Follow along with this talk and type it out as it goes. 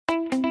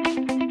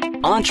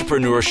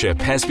Entrepreneurship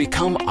has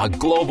become a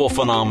global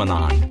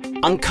phenomenon.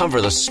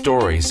 Uncover the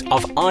stories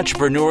of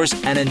entrepreneurs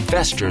and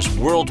investors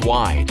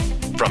worldwide,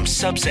 from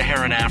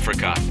sub-Saharan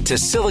Africa to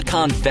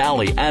Silicon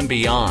Valley and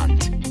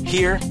beyond,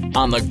 here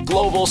on the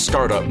Global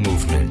Startup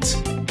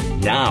Movement.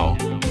 Now,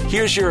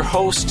 here's your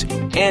host,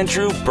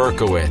 Andrew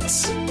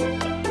Berkowitz.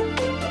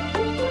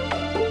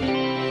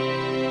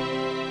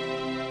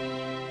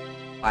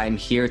 I'm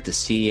here with the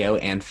CEO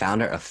and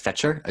founder of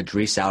Fetchr,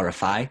 Idriss Al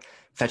Rifai.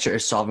 Fetchr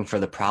is solving for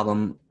the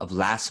problem of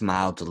last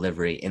mile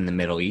delivery in the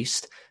Middle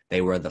East.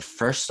 They were the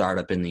first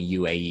startup in the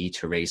UAE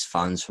to raise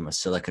funds from a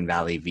Silicon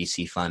Valley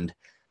VC fund.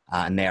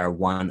 And they are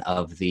one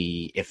of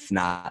the, if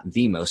not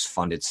the most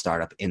funded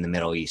startup in the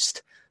Middle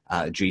East.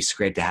 Idriss,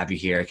 great to have you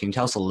here. Can you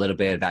tell us a little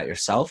bit about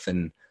yourself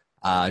and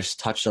just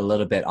touch a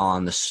little bit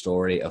on the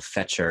story of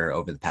Fetchr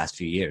over the past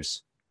few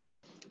years?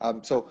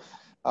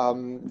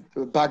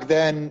 Back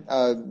then,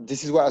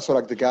 this is where I saw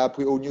like the gap.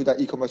 We all knew that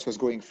e-commerce was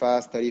growing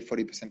fast,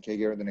 30-40%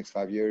 CAGR in the next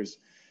 5 years.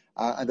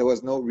 And there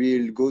was no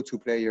real go-to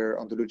player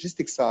on the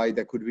logistics side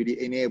that could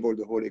really enable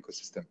the whole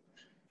ecosystem.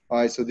 All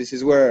right, so this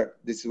is where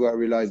I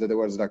realized that there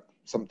was like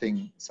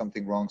something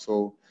wrong.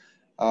 So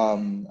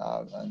and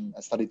I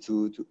started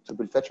to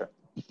build Fetchr.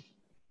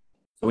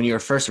 When you were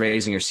first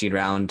raising your seed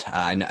round,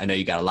 I know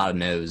you got a lot of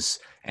no's.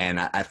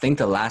 And I think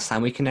the last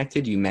time we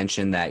connected, you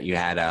mentioned that you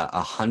had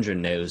 100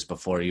 no's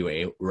before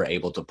you were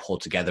able to pull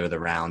together the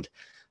round.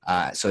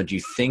 So do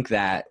you think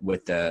that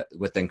with the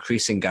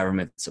increasing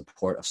government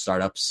support of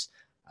startups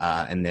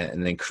and the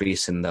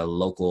increase in the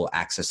local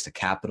access to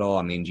capital,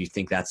 I mean, do you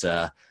think that's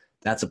a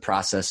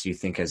process you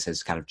think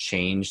has kind of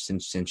changed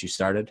since you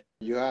started?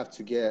 You have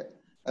to get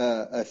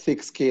a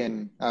thick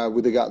skin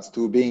with regards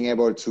to being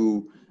able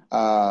to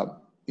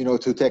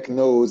to take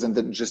no's and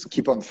then just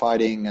keep on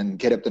fighting and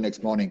get up the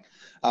next morning.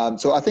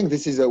 So I think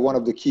this is one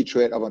of the key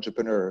traits of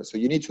entrepreneurs. So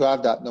you need to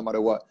have that no matter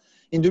what.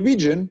 In the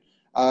region,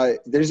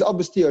 there is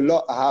obviously a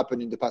lot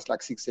happened in the past like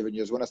 6-7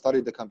 years. When I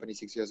started the company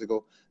 6 years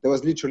ago, there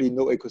was literally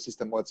no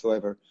ecosystem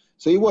whatsoever.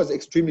 So it was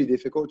extremely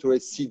difficult to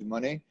raise seed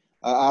money.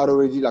 I had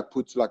already like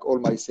put like all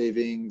my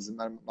savings,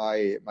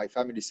 my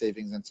family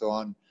savings and so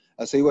on.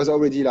 So it was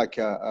already like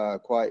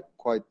quite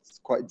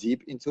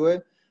deep into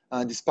it.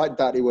 And despite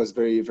that, it was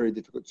very, very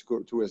difficult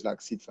to raise like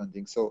seed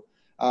funding. So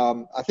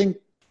I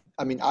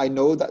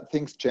know that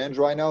things change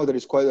right now. There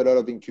is quite a lot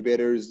of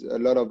incubators, a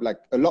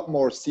lot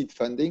more seed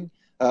funding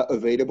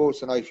available.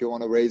 So now if you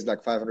want to raise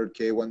like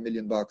 $500K, $1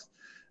 million,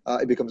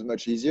 it becomes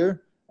much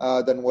easier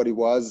than what it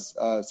was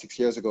 6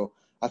 years ago.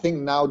 I think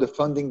now the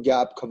funding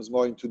gap comes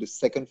more into the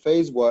second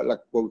phase, what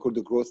we call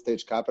the growth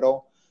stage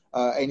capital.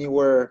 Any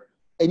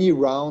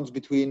rounds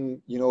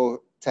between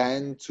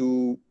 10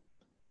 to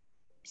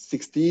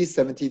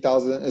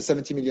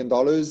 $70 million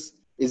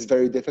is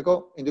very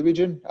difficult in the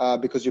region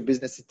because your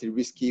business is too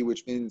risky,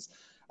 which means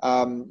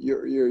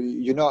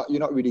you're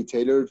not really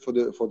tailored for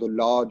the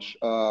large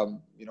the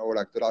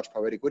large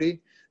private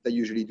equity that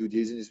usually do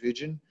deals in this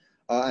region.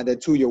 And then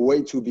two, you're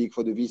way too big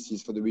for the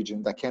VCs for the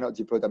region that cannot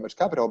deploy that much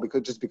capital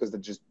because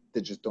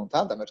they just don't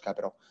have that much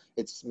capital.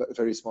 It's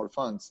very small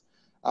funds.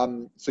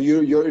 So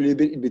you're a little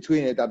bit in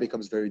between it. That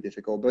becomes very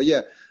difficult. But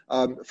yeah,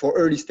 for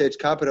early stage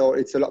capital,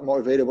 it's a lot more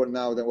available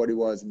now than what it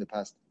was in the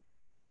past.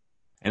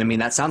 And I mean,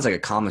 that sounds like a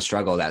common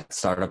struggle that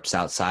startups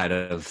outside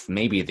of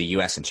maybe the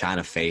US and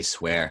China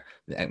face where,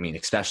 I mean,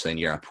 especially in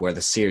Europe, where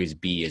the Series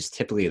B is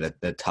typically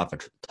the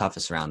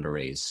toughest round to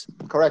raise.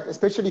 Correct,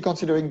 especially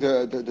considering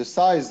the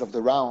size of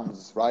the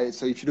rounds, right?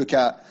 So if you look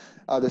at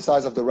the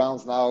size of the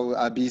rounds now,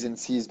 Bs and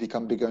Cs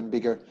become bigger and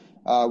bigger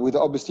with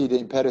obviously the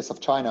impetus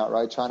of China,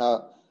 right?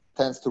 China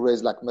tends to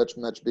raise like much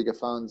bigger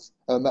funds,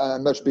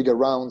 much bigger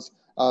rounds.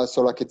 So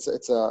like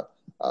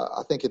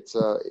I think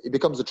it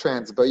becomes a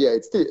trend. But yeah,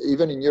 it's still,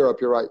 even in Europe,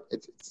 you're right.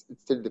 It's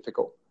still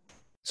difficult.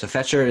 So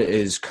Fetchr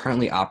is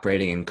currently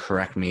operating, and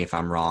correct me if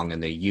I'm wrong, in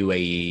the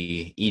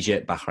UAE,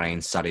 Egypt,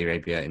 Bahrain, Saudi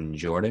Arabia, and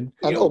Jordan.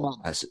 And Oman.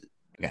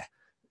 Okay.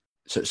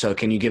 So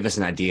can you give us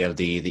an idea of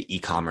the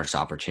e-commerce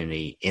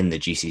opportunity in the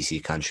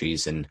GCC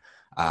countries? And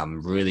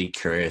I'm really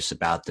curious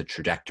about the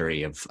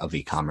trajectory of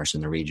e-commerce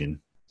in the region.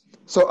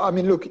 So, I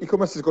mean, look,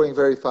 e-commerce is growing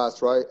very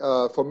fast, right?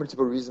 For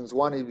multiple reasons.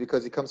 One is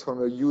because it comes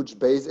from a huge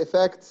base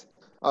effect,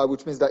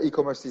 which means that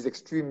e-commerce is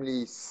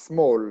extremely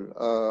small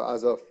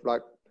as of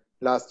like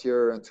last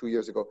year and 2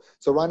 years ago.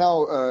 So right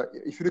now,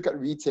 if you look at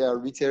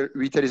retail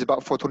is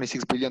about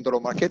 $426 billion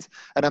market.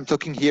 And I'm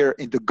talking here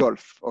in the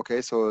Gulf,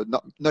 okay? So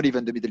not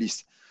even the Middle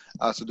East,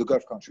 so the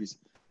Gulf countries.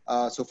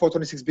 So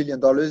 $426 billion,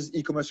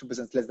 e-commerce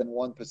represents less than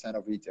 1%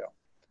 of retail.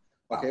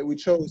 Okay,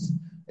 which shows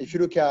if you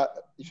look at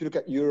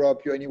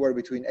Europe, you're anywhere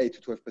between 8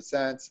 to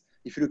 12%.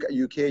 If you look at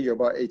UK, you're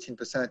about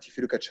 18%. If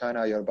you look at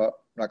China, you're about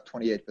like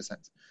 28%.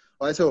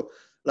 All right, so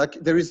like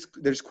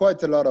there's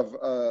quite a lot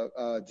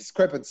of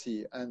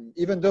discrepancy, and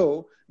even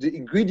though the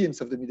ingredients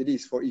of the Middle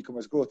East for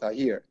e-commerce growth are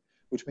here,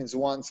 which means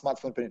one,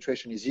 smartphone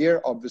penetration is here,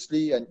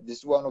 obviously, and this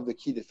is one of the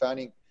key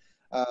defining,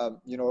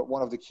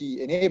 one of the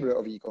key enabler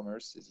of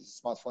e-commerce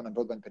is smartphone and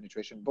broadband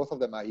penetration. Both of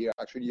them are here.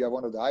 Actually, you have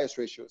one of the highest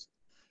ratios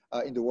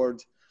in the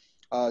world.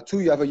 Two,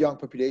 you have a young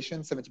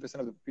population. 70%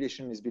 of the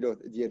population is below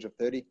the age of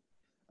 30,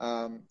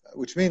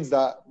 which means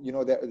that, you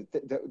know,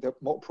 they're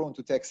more prone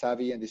to tech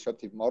savvy and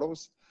disruptive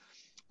models.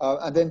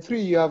 And then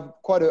three, you have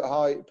quite a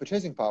high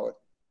purchasing power,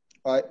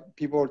 right?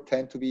 People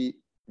tend to be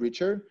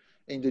richer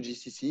in the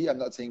GCC. I'm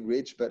not saying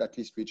rich, but at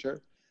least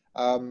richer.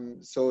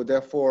 So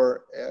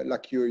therefore,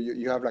 like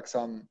you have like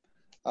some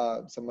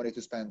money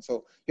to spend.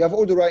 So you have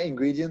all the right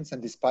ingredients,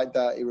 and despite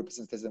that, it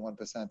represents less than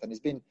 1%. And it's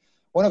been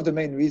one of the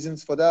main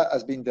reasons for that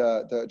has been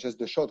just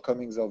the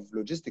shortcomings of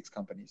logistics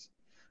companies,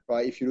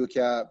 right? If you look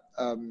at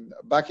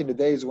back in the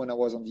days when I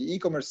was on the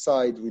e-commerce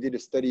side, we did a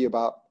study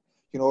about,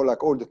 you know,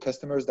 like all the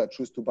customers that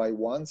choose to buy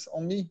once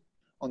only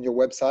on your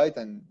website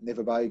and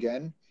never buy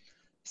again.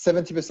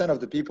 70%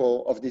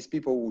 of these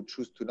people who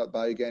choose to not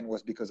buy again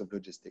was because of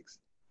logistics.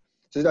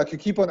 So like you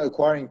keep on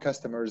acquiring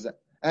customers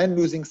and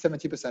losing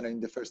 70%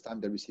 in the first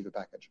time they receive a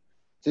package.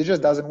 So it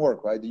just doesn't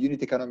work, right? The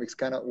unit economics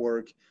cannot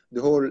work.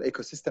 The whole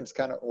ecosystems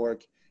cannot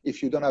work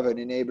if you don't have an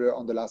enabler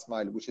on the last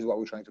mile, which is what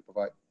we're trying to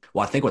provide.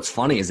 Well, I think what's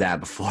funny is that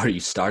before you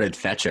started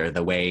Fetchr,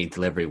 the way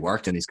delivery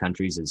worked in these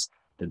countries is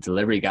the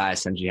delivery guy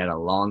essentially had a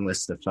long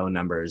list of phone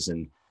numbers,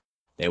 and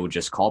they would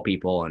just call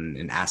people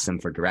and ask them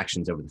for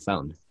directions over the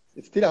phone.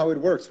 It's still how it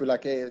works with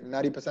like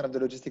 90% of the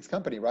logistics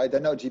company, right?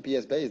 They're not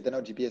GPS based, they're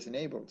not GPS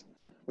enabled,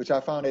 which I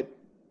found it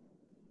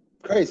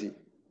crazy.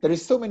 There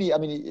is so many, I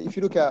mean, if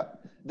you look at,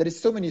 there is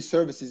so many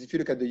services, if you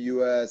look at the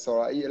US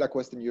or like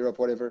Western Europe,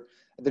 whatever,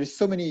 there is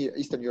so many,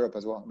 Eastern Europe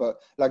as well, but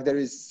like there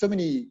is so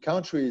many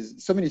countries,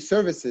 so many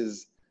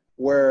services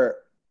where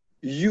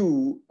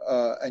you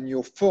and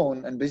your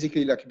phone, and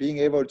basically like being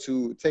able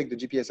to take the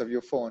GPS of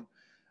your phone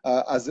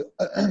as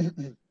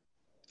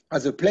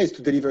a place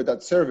to deliver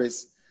that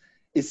service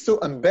is so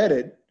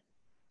embedded.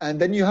 And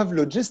then you have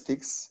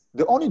logistics.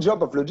 The only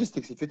job of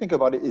logistics, if you think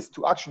about it, is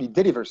to actually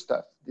deliver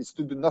stuff. It's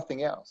to do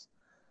nothing else.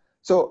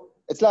 So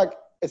it's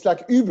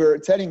like Uber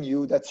telling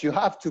you that you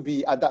have to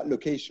be at that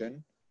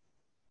location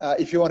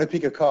if you want to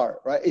pick a car,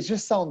 right? It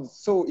just sounds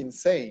so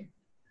insane,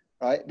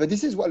 right? But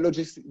this is what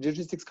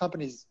logistics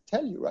companies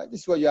tell you, right? This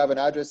is where you have an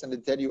address and they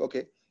tell you,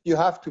 okay, you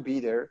have to be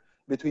there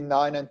between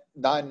 9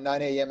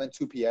 a.m. and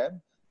 2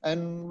 p.m.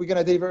 and we're going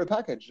to deliver a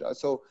package.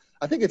 So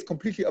I think it's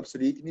completely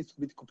obsolete. It needs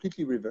to be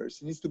completely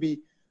reversed. It needs to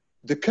be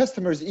the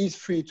customer is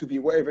free to be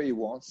wherever he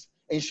wants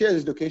and share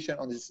his location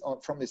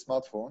from his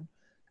smartphone.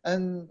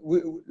 And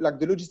like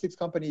the logistics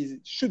companies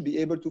should be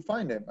able to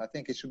find them. I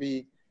think it should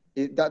be,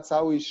 that's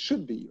how it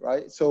should be,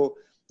 right? So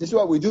this is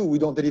what we do. We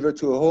don't deliver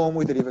to a home,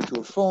 we deliver to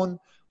a phone.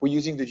 We're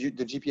using the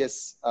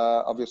GPS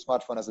of your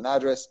smartphone as an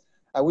address.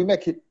 And we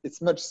make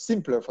it's much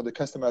simpler for the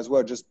customer as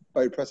well. Just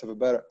by the press of a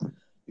button,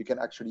 you can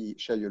actually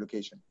share your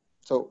location.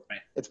 So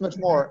It's much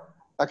more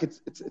like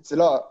it's a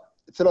lot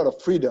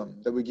of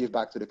freedom that we give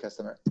back to the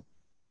customer.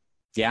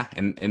 Yeah,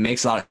 and it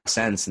makes a lot of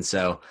sense. And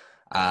so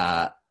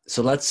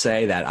let's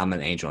say that I'm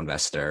an angel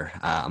investor.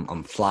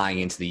 I'm flying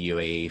into the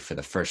UAE for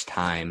the first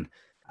time,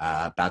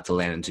 about to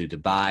land into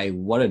Dubai.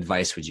 What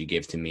advice would you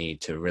give to me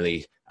to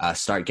really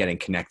start getting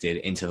connected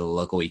into the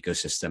local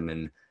ecosystem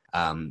and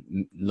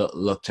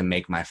look to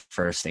make my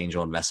first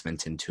angel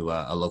investment into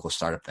a local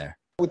startup there?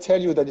 I would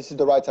tell you that this is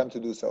the right time to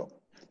do so,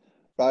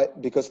 right?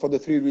 Because for the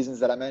three reasons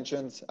that I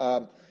mentioned,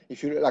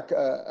 if you like,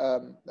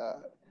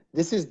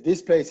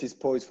 this place is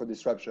poised for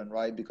disruption,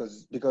 right?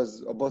 Because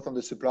both on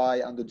the supply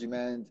and the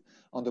demand,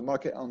 on the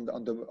market, on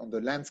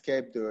the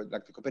landscape,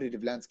 the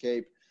competitive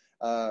landscape.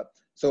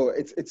 So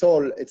it's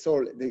all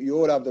you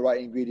all have the right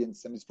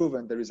ingredients, and it's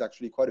proven. There is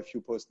actually quite a few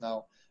posts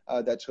now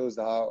that shows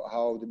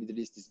how the Middle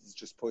East is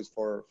just poised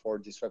for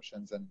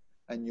disruptions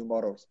and new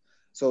models.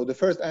 So the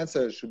first answer should